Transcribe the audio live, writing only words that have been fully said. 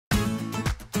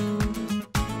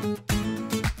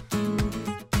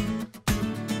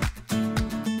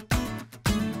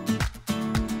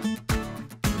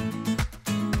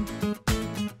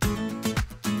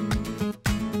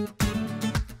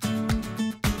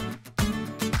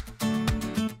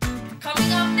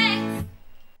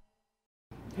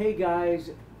Hey guys,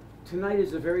 tonight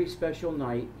is a very special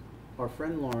night. Our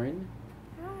friend Lauren.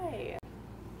 Hi.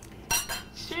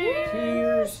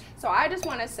 Cheers. So I just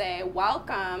want to say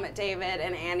welcome, David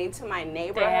and Annie, to my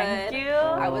neighborhood. Thank you.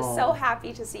 I was so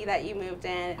happy to see that you moved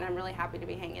in, and I'm really happy to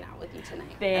be hanging out with you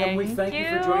tonight. And we thank you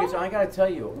for joining us. I gotta tell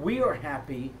you, we are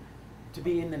happy to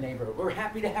be in the neighborhood. We're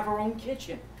happy to have our own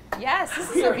kitchen. Yes, this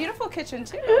is a beautiful kitchen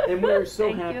too. And we're so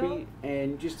Thank happy you.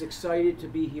 and just excited to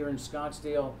be here in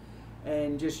Scottsdale.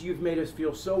 And just you've made us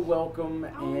feel so welcome,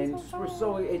 and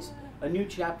it's a new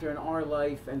chapter in our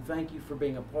life. And thank you for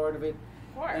being a part of it.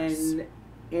 Of course. And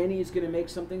Annie is going to make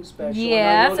something special.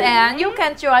 Yes, and you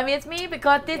can join with me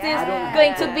because this is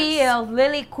going to be a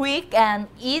really quick and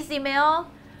easy meal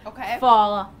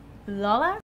for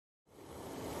Lola.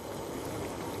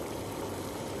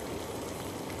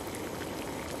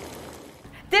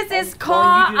 This is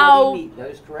called our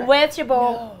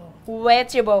vegetable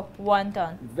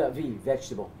wonton.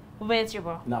 Vegetable.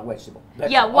 Vegetable. Not vegetable.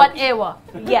 Yeah, whatever.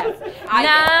 Yes.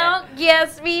 Now,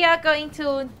 yes, we are going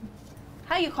to,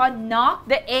 how you call, knock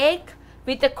the egg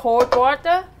with the cold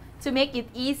water to make it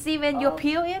easy when you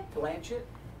peel it. Blanch it.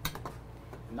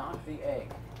 Knock the egg.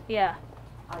 Yeah.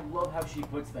 I love how she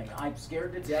puts things. I'm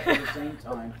scared to death at the same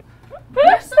time.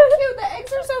 They're so cute. The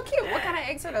eggs are so cute. What kind of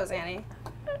eggs are those, Annie?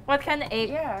 What kind of egg?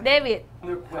 Yeah. David.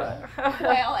 They're quail.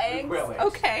 Quail eggs? Quail eggs.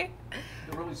 Okay.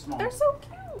 They're really small. They're so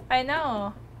cute. I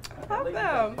know. I love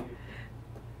them.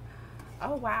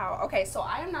 Oh, wow. Okay, so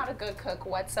I am not a good cook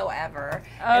whatsoever.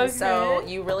 And so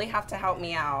you really have to help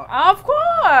me out. Of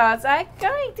course. I'm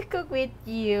going to cook with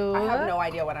you. I have no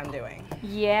idea what I'm doing.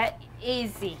 Yeah,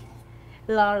 easy.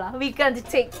 Laura, we're going to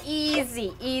take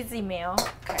easy meal.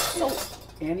 Okay, so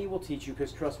Annie will teach you,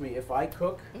 because trust me, if I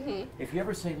cook, if you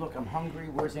ever say, look, I'm hungry,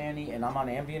 where's Annie? And I'm on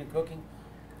ambient cooking.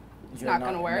 It's not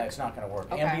going to work? It's not going to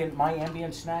work. Okay. My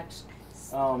ambient snacks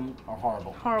are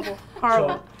horrible. Horrible.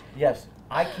 So, yes,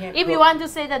 I can't If cook. you want to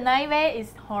say the night way,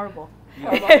 it's horrible.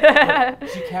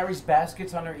 She carries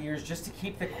baskets on her ears just to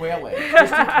keep the quail eggs,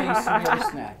 just in case we have a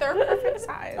snack. they're perfect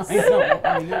size. I know.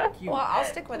 I mean, they're cute. Well, I'll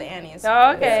stick with Annie's.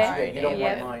 Okay. Sorry, You don't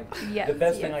David. want mine. Yes, The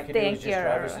best thing yes. I can do is Thank just you.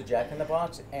 grab us a Jack in the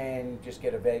Box and just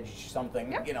get a veg,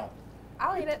 something, you know.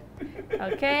 I'll eat it.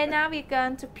 Okay, now we're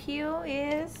going to peel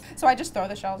is. So I just throw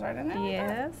the shells right in there?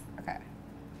 Yes. Okay.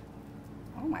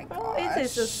 Oh my Oh, gosh. it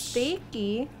is so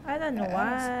sticky. I don't know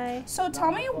why. So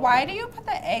tell me, why do you put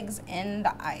the eggs in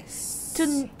the ice?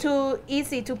 Too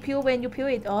easy to peel. When you peel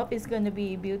it off, it's going to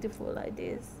be beautiful like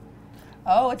this.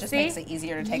 Oh, it just See? makes it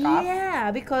easier to take off?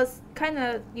 Yeah, because kind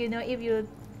of, you know, if you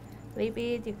leave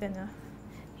it, you're gonna.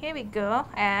 Here we go,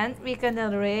 and we're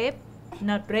gonna wrap.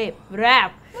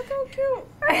 Look how cute.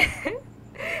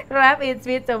 Wrap it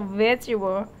with a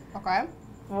vegetable Okay.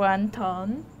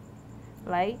 wonton,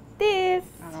 like this.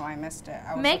 I don't know, I missed it.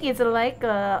 I was Make it like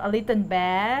a little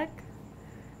bag.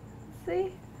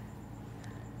 See?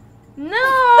 No!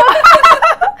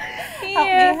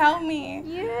 Help me.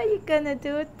 Yeah, you're gonna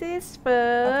do this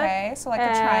first. Okay, so like a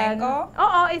And- triangle.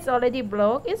 Oh, it's already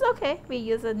broke. It's okay. We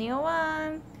use a new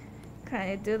one.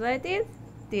 Kind of do like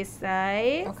this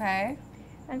side. Okay.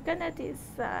 I'm gonna this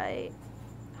side.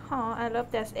 Oh, I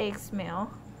love that egg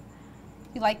smell.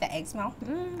 You like the egg smell?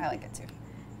 Mm. I like it too.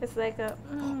 It's like a.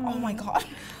 Oh my god.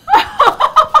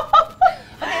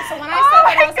 Okay, so when I said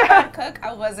that I was a bad cook,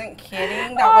 I wasn't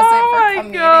kidding. That wasn't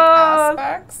for comedic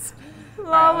aspects.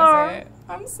 That was it.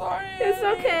 I'm sorry. It's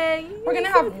okay. We're gonna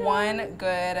It's have okay. one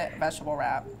good vegetable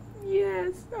wrap.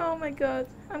 Yes. Oh my god.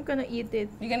 I'm gonna eat it.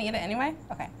 You gonna eat it anyway?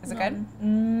 Okay. Is it good?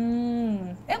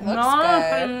 Mmm. It looks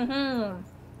good. Mm-hmm.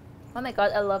 Oh my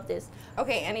god, I love this.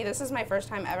 Okay, Annie, this is my first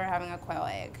time ever having a quail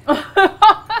egg.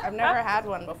 I've never had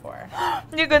one before.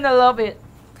 You're gonna love it.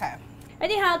 Okay.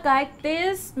 Anyhow, guys,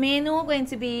 this menu going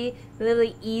to be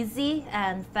really easy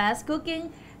and fast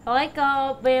cooking. Like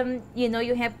when you know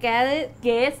you have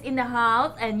guests in the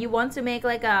house and you want to make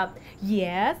like a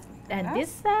and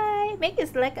this side make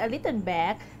it like a little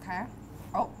bag. Okay.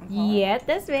 Oh. Yes,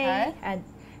 this way. Okay. And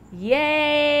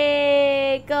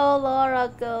yay! Go,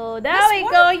 Laura, go. There This we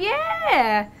one? go.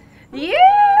 Yeah.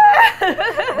 Yeah.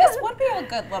 This would be a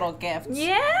good little gift.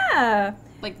 Yeah.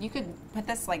 Like you could put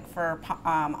this like for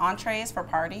entrees for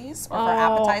parties or for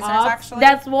appetizers actually.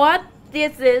 That's what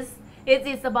this is. It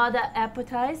is about the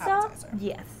appetizer.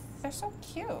 Yes. They're so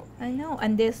cute. I know,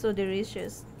 and they're so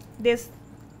delicious.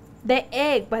 The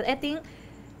egg, but I think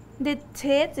the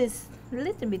taste is a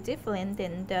little bit different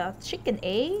than the chicken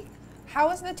egg. How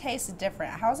is the taste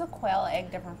different? How is a quail egg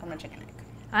different from a chicken egg?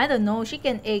 I don't know.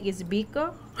 Chicken egg is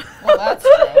bigger. Well, that's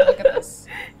true. Look at this.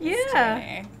 Yeah.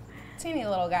 It's teeny. Teeny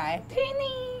little guy.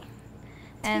 Teeny.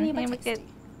 And Teeny but here we tasty.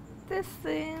 get this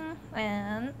thing,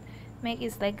 and make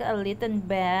it like a little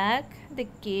bag, the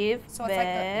gift So it's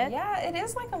bag. like it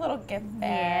is like a little gift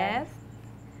bag. Yes.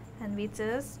 And we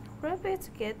just wrap it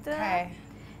together. Okay.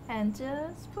 And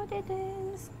just put it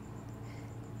in.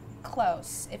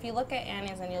 Close. If you look at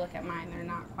Annie's and you look at mine, they're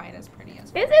not quite as pretty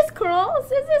as This mine. is close.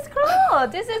 This is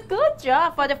close. This is good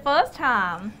job for the first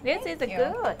time. This Thank is you.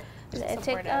 good. Let's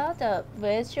take Supportive. out the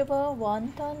vegetable,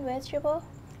 wonton vegetable.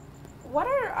 What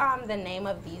are the name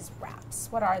of these wraps?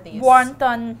 What are these?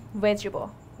 Wonton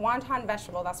vegetable. Wonton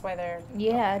vegetable. That's why they're.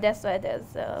 Yeah, that's why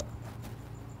there's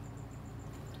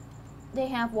they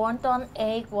have wonton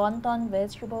egg, wonton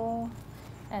vegetable,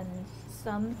 and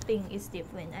something is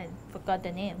different. I forgot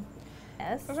the name.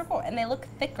 Yes. Those are cool, and they look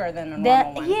thicker than a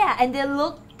normal one. Yeah, and they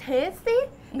look tasty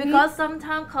because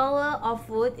sometimes color of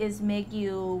food is make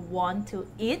you want to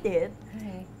eat it.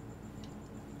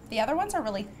 The other ones are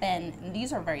really thin, and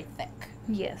these are very thick.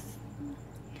 Yes.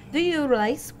 Do you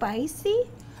like spicy?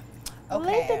 A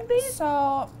little bit?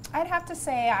 So I'd have to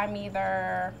say I'm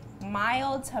either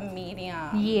mild to medium.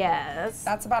 Yes.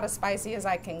 That's about as spicy as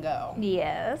I can go.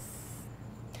 Yes.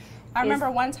 I remember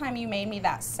one time you made me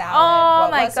that salad. Oh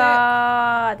What my was it?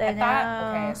 god! I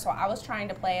thought, know. okay, so I was trying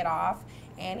to play it off.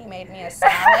 Annie made me a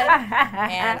salad,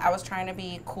 and I was trying to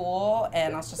be cool,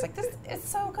 and I was just like, this is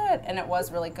so good. And it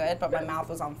was really good, but my mouth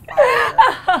was on fire.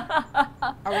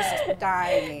 I was just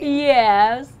dying.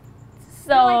 Yes.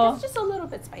 So. Like, it's just a little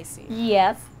bit spicy.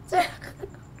 Yes.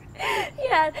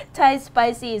 Yeah, Thai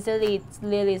spicy is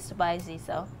really spicy.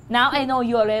 So now I know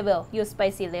your level, your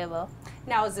spicy level.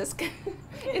 Now is this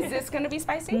going to be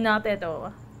spicy? Not at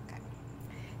all. Okay.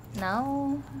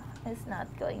 No, it's not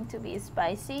going to be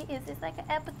spicy. It's just like an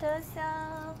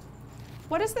appetizer.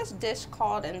 What is this dish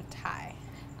called in Thai?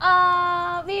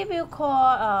 We will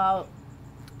call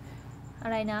อะ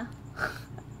ไรนะ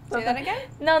Say that again?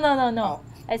 No. Oh.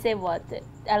 I say what?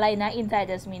 อะไรนะ in Thai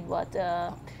does mean what?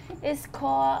 It's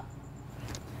called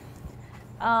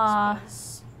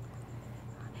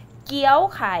เกี๊ยว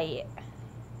ไข่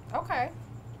Okay.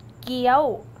 เกี๊ยว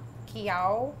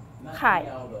Kiao. Not Kai.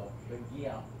 Kiao though, but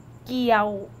Kiao. เกี๊ยว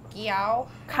Kiao.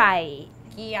 ไข่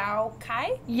Kiao Kai.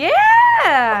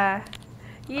 Yeah.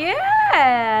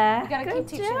 Yeah. You gotta Good keep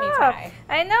teaching me job. Thai.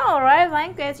 I know, right?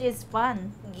 Language is fun.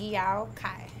 Kiao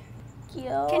Kai. เกี๊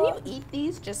ยว Can you eat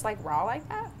these just like raw like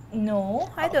that? No,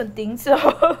 I don't think so.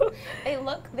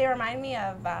 They remind me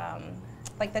of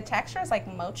like the texture is like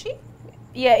mochi.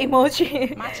 Yeah, emoji.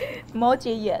 Mochi?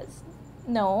 Mochi, yes.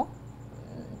 No.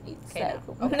 It's Okay,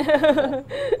 like-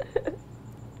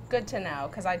 Good to know,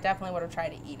 because I definitely would have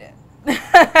tried to eat it.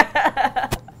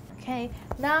 Okay,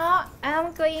 now I'm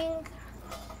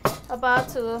about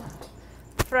to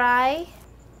fry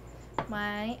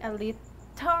my a little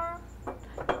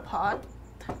pot.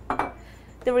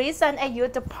 The reason I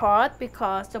use the pot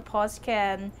because the pot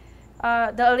can,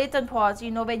 the little pot,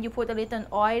 you know, when you put a little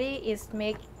oil, it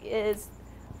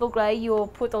look like you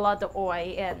put a lot of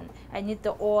oil, and I need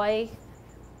the oil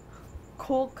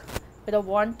cook with a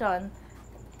wonton.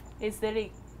 It's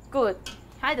really good.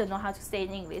 I don't know how to say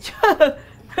in English.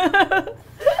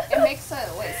 It makes a,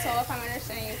 wait, so if I'm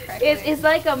understanding you correctly. It's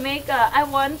like a I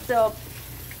want the.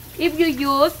 If you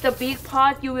use the big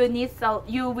pot, you will need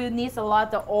a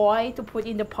lot of oil to put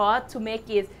in the pot to make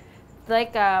it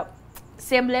like a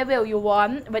same level you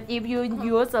want. But if you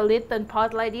use a little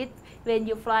pot like this, when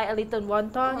you fry a little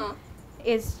wonton,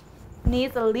 it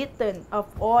needs a little of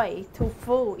oil to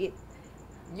fool it.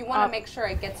 You want to make sure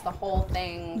it gets the whole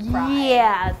thing fried.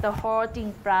 Yeah, the whole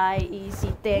thing fried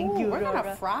easy. Thank Ooh, you. We're going to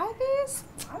Laura. fry these?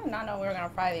 I did not know we were going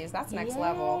to fry these. That's next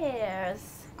level.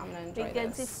 Yes. I'm going to We're enjoy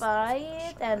going to this. fry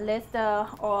it and let the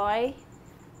oil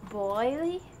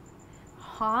boil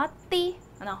hotly.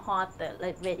 Not hot,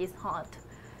 like when it's hot.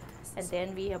 And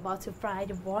then we about to fry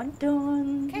the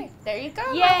wonton. Okay, there you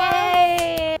go.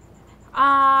 Yay!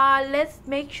 Let's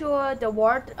make sure the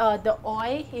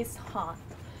oil is hot.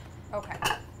 Okay.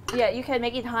 Yeah, you can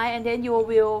make it high, and then you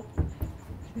will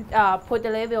put the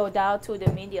level down to the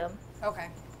medium. Okay.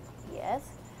 Yes,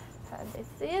 and this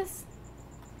is.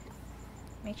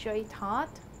 Make sure it's hot.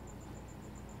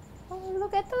 Oh,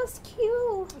 look at those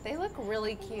cute. They look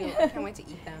really cute. I can't wait to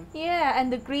eat them. Yeah,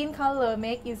 and the green color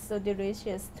make it so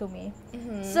delicious to me.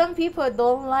 Some people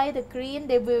don't like the green.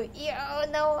 They will,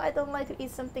 no, I don't like to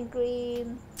eat something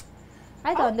green.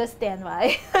 I don't understand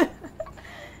why.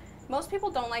 Most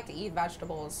people don't like to eat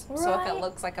vegetables. So if it Right.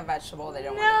 looks like a vegetable, they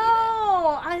don't No,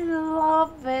 want I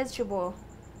love vegetable.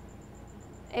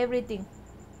 Everything,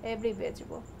 every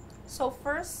vegetable. to eat it. So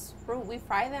first, we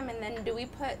fry them, and then do we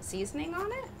put seasoning on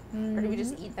it? Or do we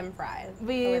just eat them fried? The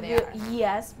way they are?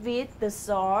 Yes, with the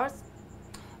sauce.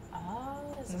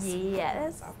 Oh,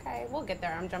 Yes. Okay, we'll get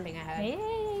there. I'm jumping ahead.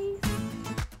 Yay.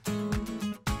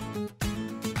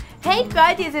 Hey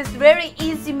guys, this is very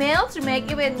easy meal to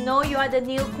make. Even though you are the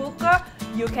new cooker,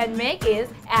 you can make it,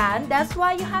 and that's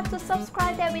why you have to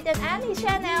subscribe to With Annie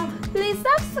channel. Please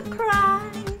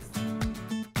subscribe.